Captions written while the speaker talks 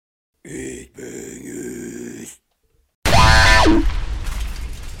Welcome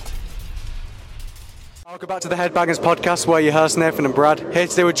back to the Headbangers podcast, where your hosts Nathan and Brad. Here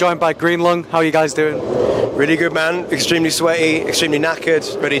today we're joined by Green Lung. How are you guys doing? Really good, man. Extremely sweaty, extremely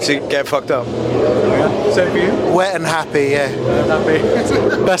knackered, ready to get fucked up. Same for you? Wet and happy, yeah. Happy.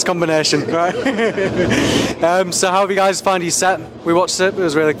 Best combination, right? So how have you guys found your set? We watched it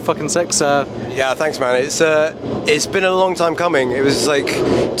was really fucking sick, so... Yeah, thanks, man. It's been a long time coming. It was like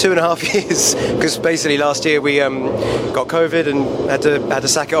 2.5 years, because basically last year we got COVID and had to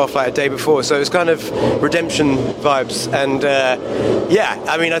sack it off like a day before, so it was kind of redemption vibes. And yeah,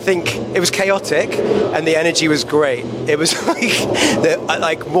 I mean, I think it was chaotic and the energy was great. It was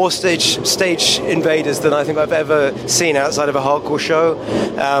like more stage invaders than I think I've ever seen outside of a hardcore show,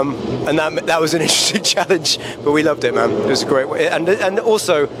 and that was an interesting challenge, but we loved it, man. It was a great way. And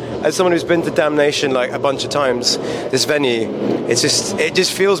also, as someone who's been to Damnation like a bunch of times, this venue, it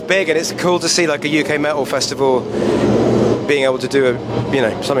just feels big, and it's cool to see like a UK metal festival being able to do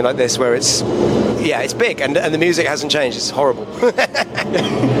something like this where it's big and the music hasn't changed. It's horrible.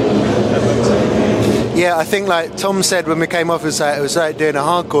 Yeah, I think like Tom said when we came off, it was like doing a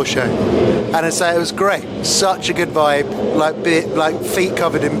hardcore show, and it was great. Such a good vibe, like feet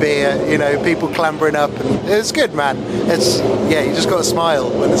covered in beer, people clambering up, and it was good, man. You just got to smile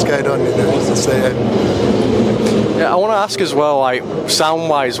when it's going on, So, Yeah, I want to ask as well, like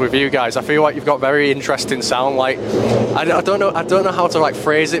sound-wise with you guys, I feel like you've got very interesting sound. Like, I don't know how to like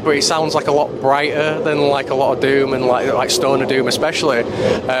phrase it, but it sounds like a lot brighter than like a lot of doom and like stoner doom, especially.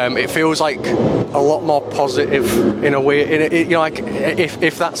 It feels like a lot more positive in a way.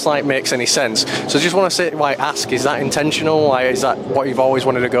 If that's like makes any sense. So I just want to ask, is that intentional? Like, is that what you've always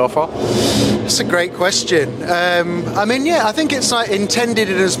wanted to go for? It's a great question. I think it's like intended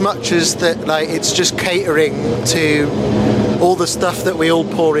in as much as that, like it's just catering to all the stuff that we all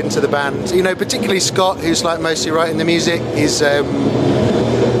pour into the band. Particularly Scott, who's like mostly writing the music. He's a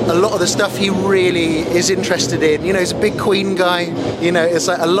lot of the stuff he really is interested in. He's a big Queen guy. It's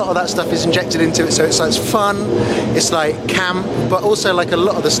like a lot of that stuff is injected into it. So it's fun. It's like camp, but also like a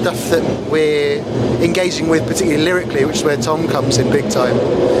lot of the stuff that we're engaging with, particularly lyrically, which is where Tom comes in big time,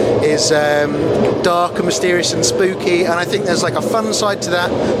 is dark and mysterious and spooky. And I think there's like a fun side to that,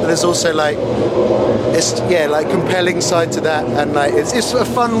 but there's also like compelling side to that, and like it's a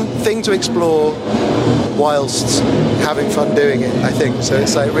fun thing to explore whilst having fun doing it, I think. So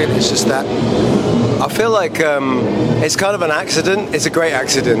it's like really, it's just that. I feel like it's kind of an accident. It's a great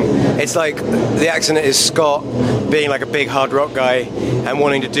accident. It's like the accident is Scott being like a big hard rock guy and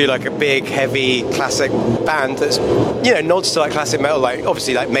wanting to do like a big heavy classic band that's nods to like classic metal, like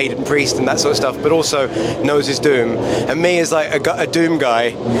obviously like Maiden, Priest and that sort of stuff, but also knows his doom. And me as like a doom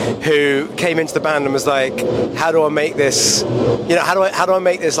guy who came into the band and was like, how do I make this? How do I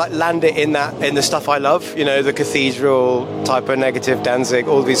make this like land it in the stuff I love? The Cathedral, Typo Negative, Danzig,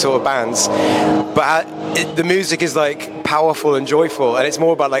 all these sort of bands. But the music is like powerful and joyful, and it's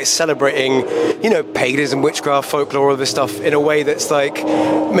more about like celebrating, paganism, witchcraft, folklore, all this stuff in a way that's like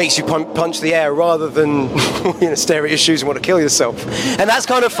makes you punch the air rather than stare at your shoes and want to kill yourself. And that's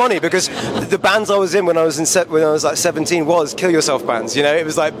kind of funny because the bands I was in when I was like 17 was kill yourself bands. It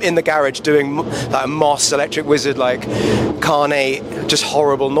was like in the garage doing like Moss, Electric Wizard, like Carnate, just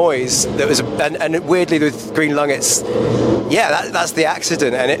horrible noise. That was and weirdly with Green Lung, it's that's the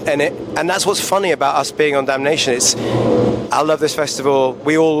accident, and that's what's funny about us being on Damnation. I love this festival.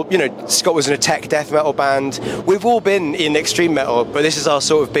 We all, Scott was in a tech death metal band. We've all been in extreme metal, but this is our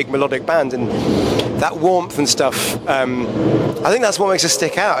sort of big melodic band, and that warmth and stuff. I think that's what makes us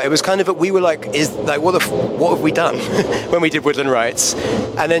stick out. It was kind of we were like, what have we done when we did Woodland Rites,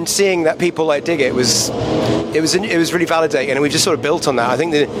 and then seeing that people like dig it was really validating, and we just sort of built on that. I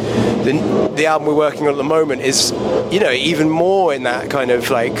think the album we're working on at the moment is even more in that kind of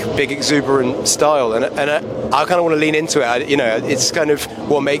like big exuberant style, and I kind of want to lean into it. It's kind of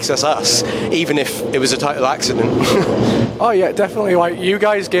what makes us, even if it was a total accident. Oh yeah, definitely. Like, you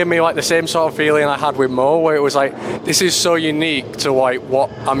guys gave me like the same sort of feeling I had with Mo, where it was like, this is so unique to like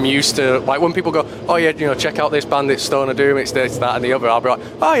what I'm used to. Like when people go, oh yeah, check out this band, it's Stoner Doom, it's this, that and the other, I'll be like,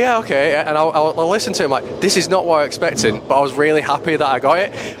 oh yeah, okay, and I'll listen to it, like, this is not what I was expecting, but I was really happy that I got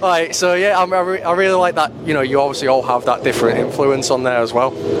it. Like, so yeah, I really like that. You obviously all have that different influence on there as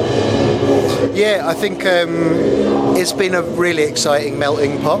well. Yeah, I think it's been a really exciting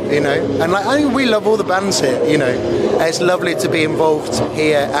melting pot, and like I think we love all the bands here, It's lovely to be involved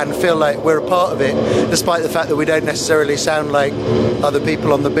here and feel like we're a part of it, despite the fact that we don't necessarily sound like other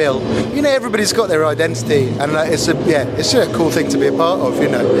people on the bill. Everybody's got their identity, and it's a cool thing to be a part of,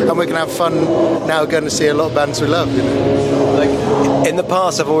 and we're gonna have fun now going to see a lot of bands we love, Like in the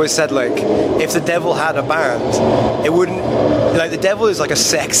past I've always said, like, if the Devil had a band, it wouldn't, like, the Devil is like a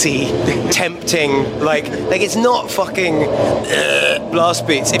sexy, tempting, like it's not fucking blast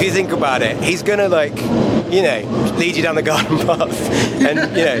beats. If you think about it, he's gonna, like, you know, lead you down the garden path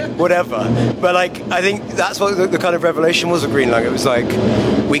and, you know, whatever. But, like, I think that's what the kind of revelation was of Green Lung. It was like,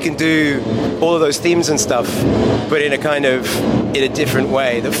 we can do all of those themes and stuff, but in a different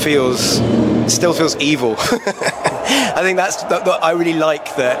way that still feels evil. I think that's I really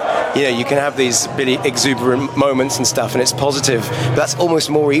like that, you know, you can have these really exuberant moments and stuff and it's positive, but that's almost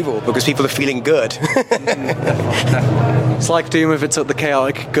more evil because people are feeling good. It's like Doom if it took the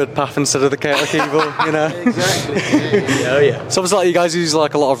chaotic good path instead of the chaotic evil, you know. Exactly. Oh yeah. So it's like you guys use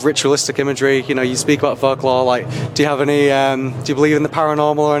like a lot of ritualistic imagery, you know, you speak about folklore, like do you have any do you believe in the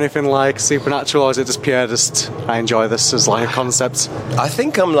paranormal or anything like supernatural, or is it just pure I enjoy this as like a concept? I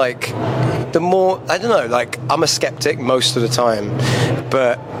think I'm like, I don't know, like I'm a skeptic most of the time,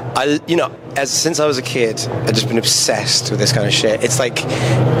 but since I was a kid, I've just been obsessed with this kind of shit. It's like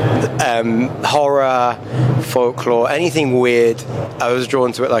horror, folklore, anything weird, I was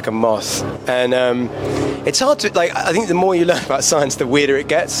drawn to it like a moth. And it's hard to, like, I think the more you learn about science, the weirder it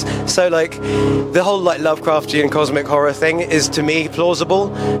gets. So, like, the whole, like, Lovecraftian cosmic horror thing is, to me, plausible.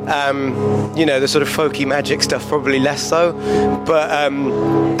 You know, the sort of folky magic stuff, probably less so. But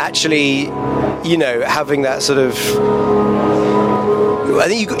actually, you know, having that sort of... I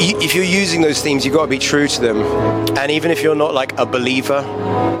think if you're using those themes, you've got to be true to them. And even if you're not, like, a believer,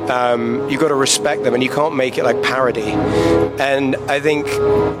 you've got to respect them, and you can't make it like parody. And I think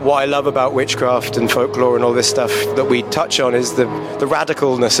what I love about witchcraft and folklore and all this stuff that we touch on is the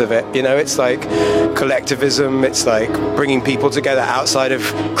radicalness of it. You know, it's like collectivism, it's like bringing people together outside of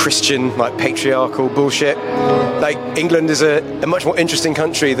Christian, like, patriarchal bullshit. Like, England is a much more interesting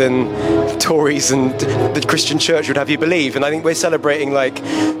country than Tories and the Christian church would have you believe. And I think we're celebrating, like,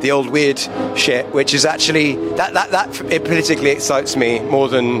 the old weird shit, which is actually that it politically excites me more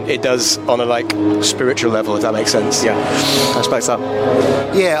than it does on a, like, spiritual level, if that makes sense. Yeah, I respect that.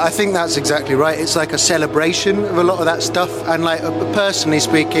 Yeah, I think that's exactly right. It's like a celebration of a lot of that stuff, and, like, personally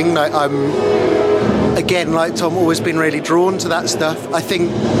speaking, like, I'm, again, like Tom, always been really drawn to that stuff. I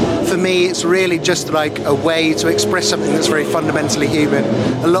think for me it's really just like a way to express something that's very fundamentally human,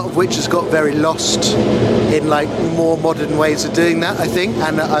 a lot of which has got very lost in, like, more modern ways of doing that, I think.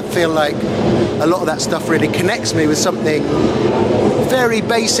 And I feel like a lot of that stuff really connects me with something very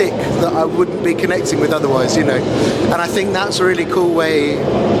basic that I wouldn't be connecting with otherwise, you know. And I think that's a really cool way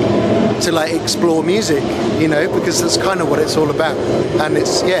to, like, explore music, you know, because that's kind of what it's all about. And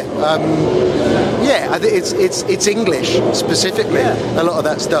it's I think it's English specifically, a lot of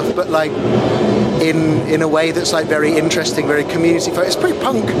that stuff, but, like, in a way that's, like, very interesting, very community focused. It's pretty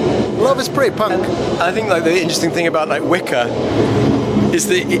punk. A lot of it's pretty punk. I think, like, the interesting thing about, like, Wicca is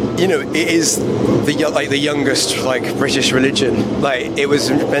that it is the youngest, like, British religion. Like, it was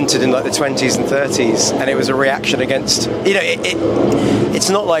invented in, like, the 20s and 30s, and it was a reaction against, you know, it's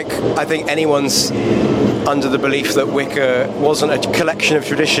not like I think anyone's under the belief that Wicca wasn't a collection of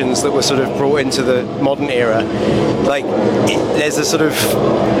traditions that were sort of brought into the modern era. Like, there's a sort of,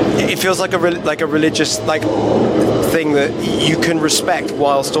 it feels like a religious, like, thing that you can respect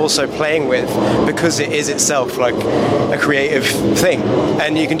whilst also playing with, because it is itself, like, a creative thing.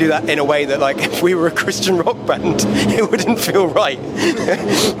 And you can do that in a way that, like, if we were a Christian rock band, it wouldn't feel right.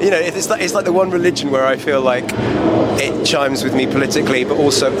 You know, it's like the one religion where I feel like it chimes with me politically, but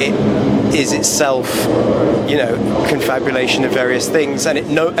also it is itself, you know, confabulation of various things, and it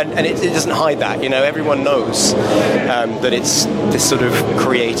doesn't hide that. You know, everyone knows that it's this sort of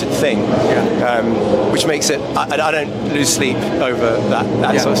created thing, which makes it. I don't lose sleep over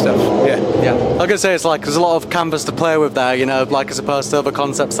that sort of stuff. Yeah. I'm gonna say it's like there's a lot of canvas to play with there. You know, like as opposed to other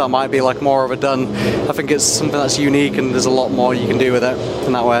concepts that might be like more of a done. I think it's something that's unique, and there's a lot more you can do with it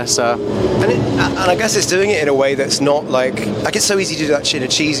in that way. So, and I guess it's doing it in a way that's not like it's so easy to do that shit in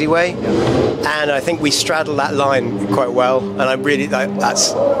a cheesy way. And I think we straddle that line quite well, and I really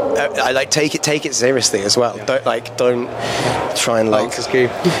take it seriously as well. Don't try and like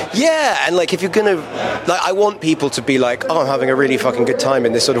and like if you're gonna like, I want people to be like, oh, I'm having a really fucking good time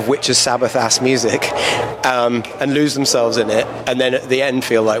in this sort of Witches Sabbath ass music, and lose themselves in it, and then at the end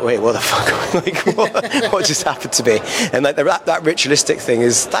feel like, wait, what the fuck? Like what just happened to me? And like that ritualistic thing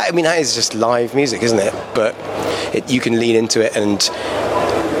is that, I mean, that is just live music, isn't it? But you can lean into it, and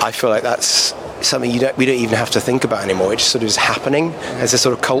I feel like that's something we don't even have to think about anymore. It just sort of is happening as a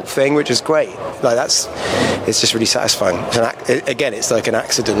sort of cult thing, which is great. Like it's just really satisfying. It's like an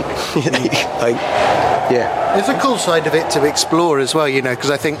accident. There's a cool side of it to explore as well, you know,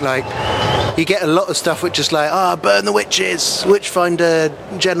 because I think like you get a lot of stuff which is like, burn the witches, Witchfinder,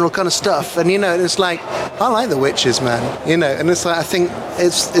 general kind of stuff, and it's like, I like the witches, man, and it's like, I think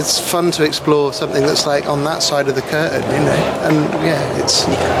it's fun to explore something that's like on that side of the curtain, and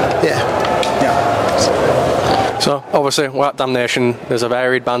So obviously we're at Damnation. There's a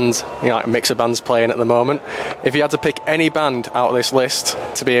varied band, like a mix of bands playing at the moment. If you had to pick any band out of this list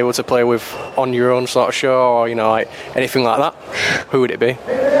to be able to play with on your own sort of show, or like anything like that, who would it be?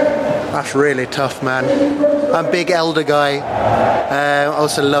 That's really tough, man. I'm a big Elder guy. I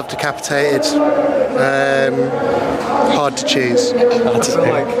also love Decapitated. Hard to choose. I feel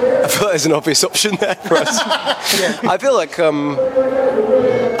like there's an obvious option there for us. I feel like I'm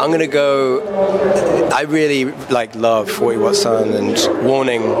going to go. I really love 40 Watt Sun and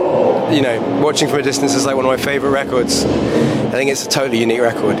Warning. Watching from a distance is like one of my favourite records. I think it's a totally unique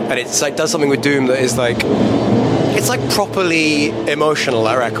record, and it's like does something with Doom that is like. It's like properly emotional,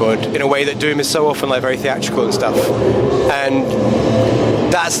 that record, in a way that Doom is so often like very theatrical and stuff. And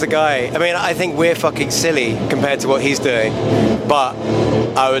that's the guy. I mean, I think we're fucking silly compared to what he's doing, but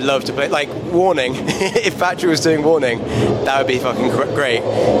I would love to play, like, Warning. If Patrick was doing Warning, that would be fucking great.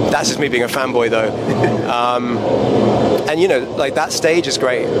 That's just me being a fanboy, though. And that stage is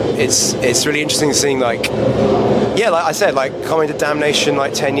great. It's really interesting seeing, like I said, coming to Damnation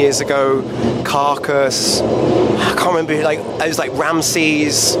 10 years ago, Carcass, I can't remember, it was like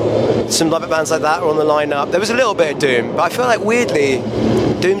Ramses, some Love It bands like that were on the lineup. There was a little bit of Doom, but I feel like weirdly,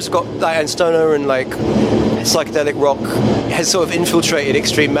 Doom's got, and Stoner and psychedelic rock has sort of infiltrated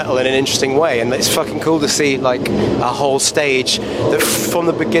extreme metal in an interesting way, and it's fucking cool to see a whole stage that from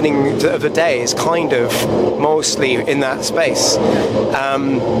the beginning of the day is kind of mostly in that space.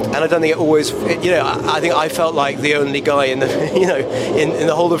 And I don't think it always, I think I felt like the only guy in the, in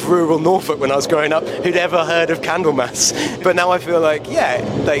the whole of rural Norfolk when I was growing up who'd ever heard of Candlemas. But now I feel like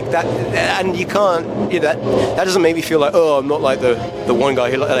that, and you can't, that doesn't make me feel like, I'm not like the one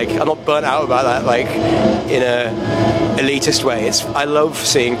guy who I'm not burnt out about that in a elitist way. I love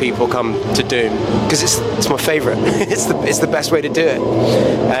seeing people come to Doom because it's my favourite. it's the best way to do it,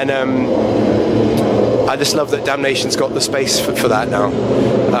 and I just love that Damnation's got the space for that now.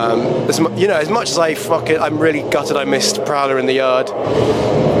 As much as I'm really gutted I missed Prowler in the Yard,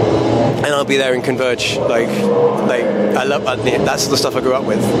 and I'll be there in Converge. I love that's the stuff I grew up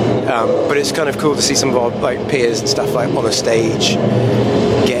with. But it's kind of cool to see some of our peers and stuff on a stage,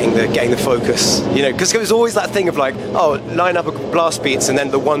 getting the focus. Because it was always that thing of line up a blast beats and then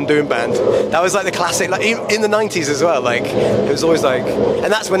the one Doom band. That was the classic. In the 90s as well. It was always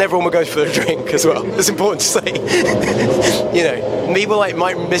and that's when everyone would go for a drink as well. It's important to say. People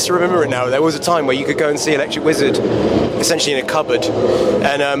might misremember it now. There was a time where you could go and see Electric Wizard essentially in a cupboard,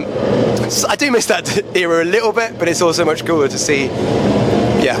 and so I do miss that era a little bit, but it's also much cooler to see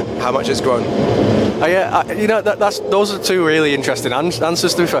how much it's grown. Those are two really interesting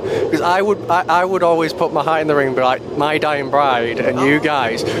answers to be fair, because I would always put my hat in the ring, but My Dying Bride and you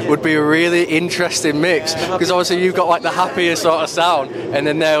guys would be a really interesting mix, because obviously you've got the happier sort of sound, and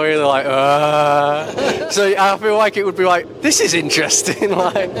then they're really so I feel like it would be this is interesting.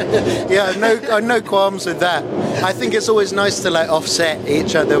 No qualms with that. I think it's always nice to offset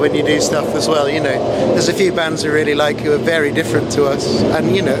each other when you do stuff as well. There's a few bands we really like who are very different to us, and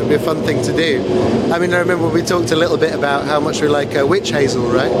it'd be a fun thing to do. I mean, I remember we talked a little bit about how much we like Witch Hazel,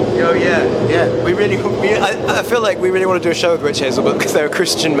 right? Oh yeah. I feel like we really want to do a show with Witch Hazel, but because they're a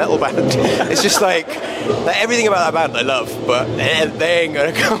Christian metal band, it's just everything about that band I love, but they ain't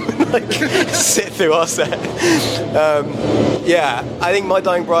gonna come and sit through our set. I think My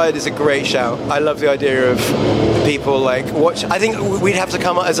Dying Bride is a great shout. I love the idea of people watch. I think we'd have to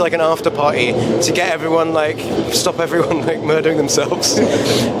come up as an after party to get everyone stop everyone murdering themselves.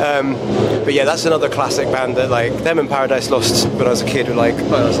 But that's another classic band that them and Paradise Lost when I was a kid were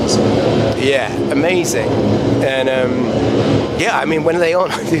Paradise Lost. Yeah, amazing. And I mean, when are they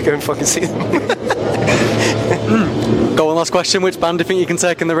on? I need to go and fucking see them. Go on, last question. Which band do you think you can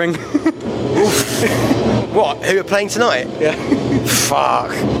take in the ring? What? Who are playing tonight? Yeah.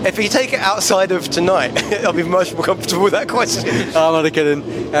 Fuck. If you take it outside of tonight, I'll be much more comfortable with that question. I'm not kidding.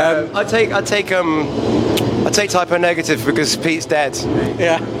 I'd take Typo Negative because Pete's dead.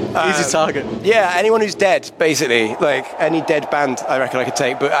 Yeah. Easy target. Yeah, anyone who's dead, basically. Any dead band, I reckon I could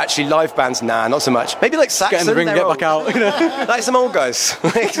take. But actually, live bands, nah, not so much. Maybe Saxon. Get in the ring, get back out. Some old guys.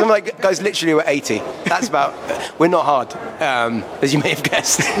 Some guys literally were 80. That's about. We're not hard, as you may have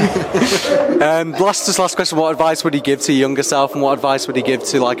guessed. Last question. What advice would you give to your younger self, and what advice would you give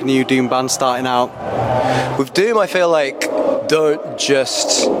to a new Doom band starting out? With Doom, I feel don't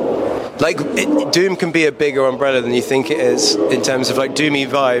just like doom can be a bigger umbrella than you think it is, in terms of like doomy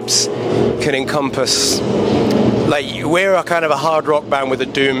vibes can encompass, like we're a kind of a hard rock band with a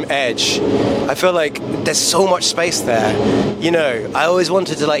doom edge. I feel like there's so much space there. You know, I always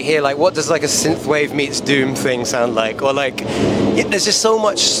wanted to like hear like what does like a synthwave meets doom thing sound like, or like there's just so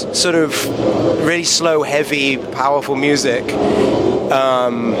much sort of really slow, heavy, powerful music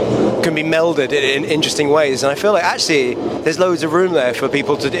can be melded in interesting ways, and I feel like actually there's loads of room there for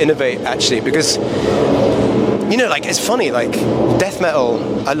people to innovate actually, because you know, like, it's funny, like, death metal,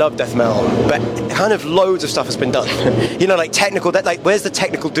 I love death metal, but kind of loads of stuff has been done. You know, like, technical, like, where's the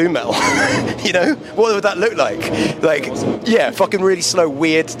technical doom metal? You know? What would that look like? Like, yeah, fucking really slow,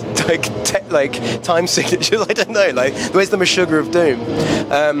 weird, like time signatures, I don't know, like, where's the Meshuggah of doom?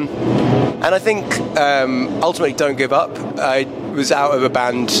 And I think, ultimately, Don't Give Up. I was out of a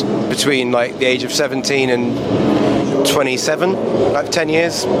band between, like, the age of 17 and 27, like 10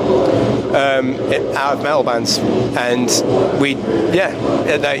 years, out of metal bands, and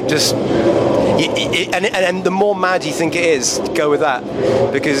they just, and the more mad you think it is, go with that,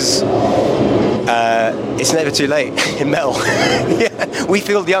 because it's never too late in metal. Yeah, we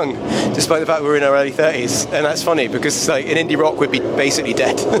feel young, despite the fact we're in our early 30s, and that's funny because like in indie rock we'd be basically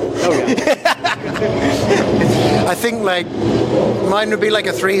dead. Oh, yeah. I think like mine would be like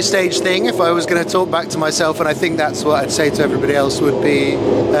a 3-stage thing if I was going to talk back to myself, and I think that's what I'd say to everybody else would be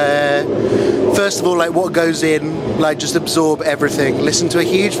first of all, like what goes in, like just absorb everything, listen to a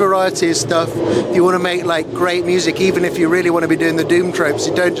huge variety of stuff. If you want to make like great music, even if you really want to be doing the doom tropes,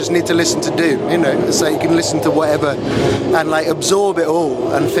 you don't just need to listen to doom, you know, it's like you can listen to whatever and like absorb it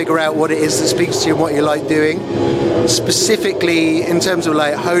all and figure out what it is that speaks to you and what you like doing. Specifically in terms of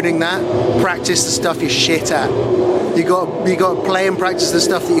like honing that, practice the stuff you're shit at. You got to play and practice the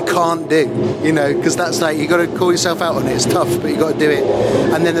stuff that you can't do, you know, because that's like you got to call yourself out on it. It's tough, but you got to do it.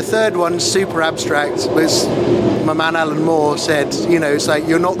 And then the third one, super abstract, was my man Alan Moore said, you know, it's like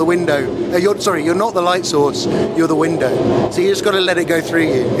you're not the window. You're not the light source. You're the window. So you just got to let it go through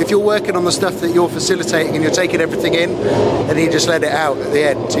you. If you're working on the stuff that you're facilitating and you're taking everything in, then you just let it out at the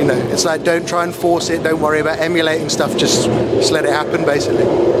end. You know, it's like don't try and force it. Don't worry about emulating stuff. Just let it happen, basically.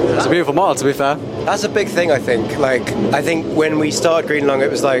 It's a beautiful model, to be fair. That's a big thing, I think. Like, I think when we started Green Lung, it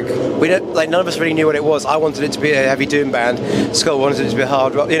was like none of us really knew what it was. I wanted it to be a heavy doom band. Skull wanted it to be a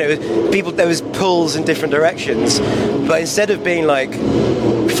hard rock. You know, there was pulls in different directions. But instead of being like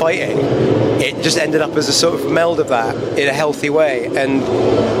fighting, it just ended up as a sort of meld of that in a healthy way. And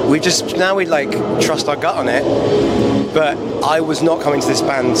we like trust our gut on it. But I was not coming to this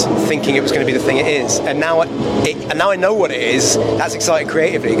band thinking it was going to be the thing it is, and now I know what it is. That's exciting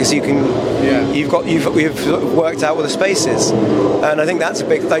creatively because you've worked out what the space is, and I think that's a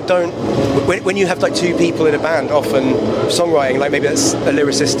big like when you have like two people in a band, often songwriting, like maybe that's a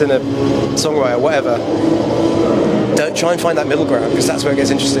lyricist and a songwriter, whatever. Don't try and find that middle ground because that's where it gets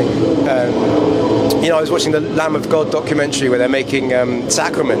interesting. You know, I was watching the Lamb of God documentary where they're making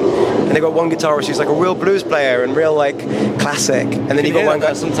Sacrament, and they got one guitarist who's like a real blues player and real like classic, and then you got one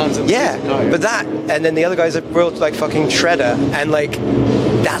guy sometimes but that, and then the other guy's a real like fucking shredder, and like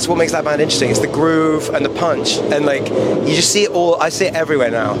that's what makes that band interesting. It's the groove and the punch, and like you just see it all. I see it everywhere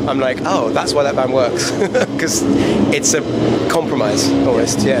now. I'm like, oh, that's why that band works, because it's a compromise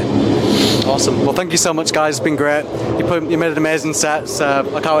almost. Yeah. Awesome. Well, thank you so much, guys. It's been great. You made an amazing set. So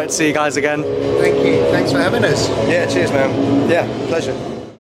I can't wait to see you guys again. Thank you. Thanks for having us. Yeah. Cheers, man. Yeah. Pleasure.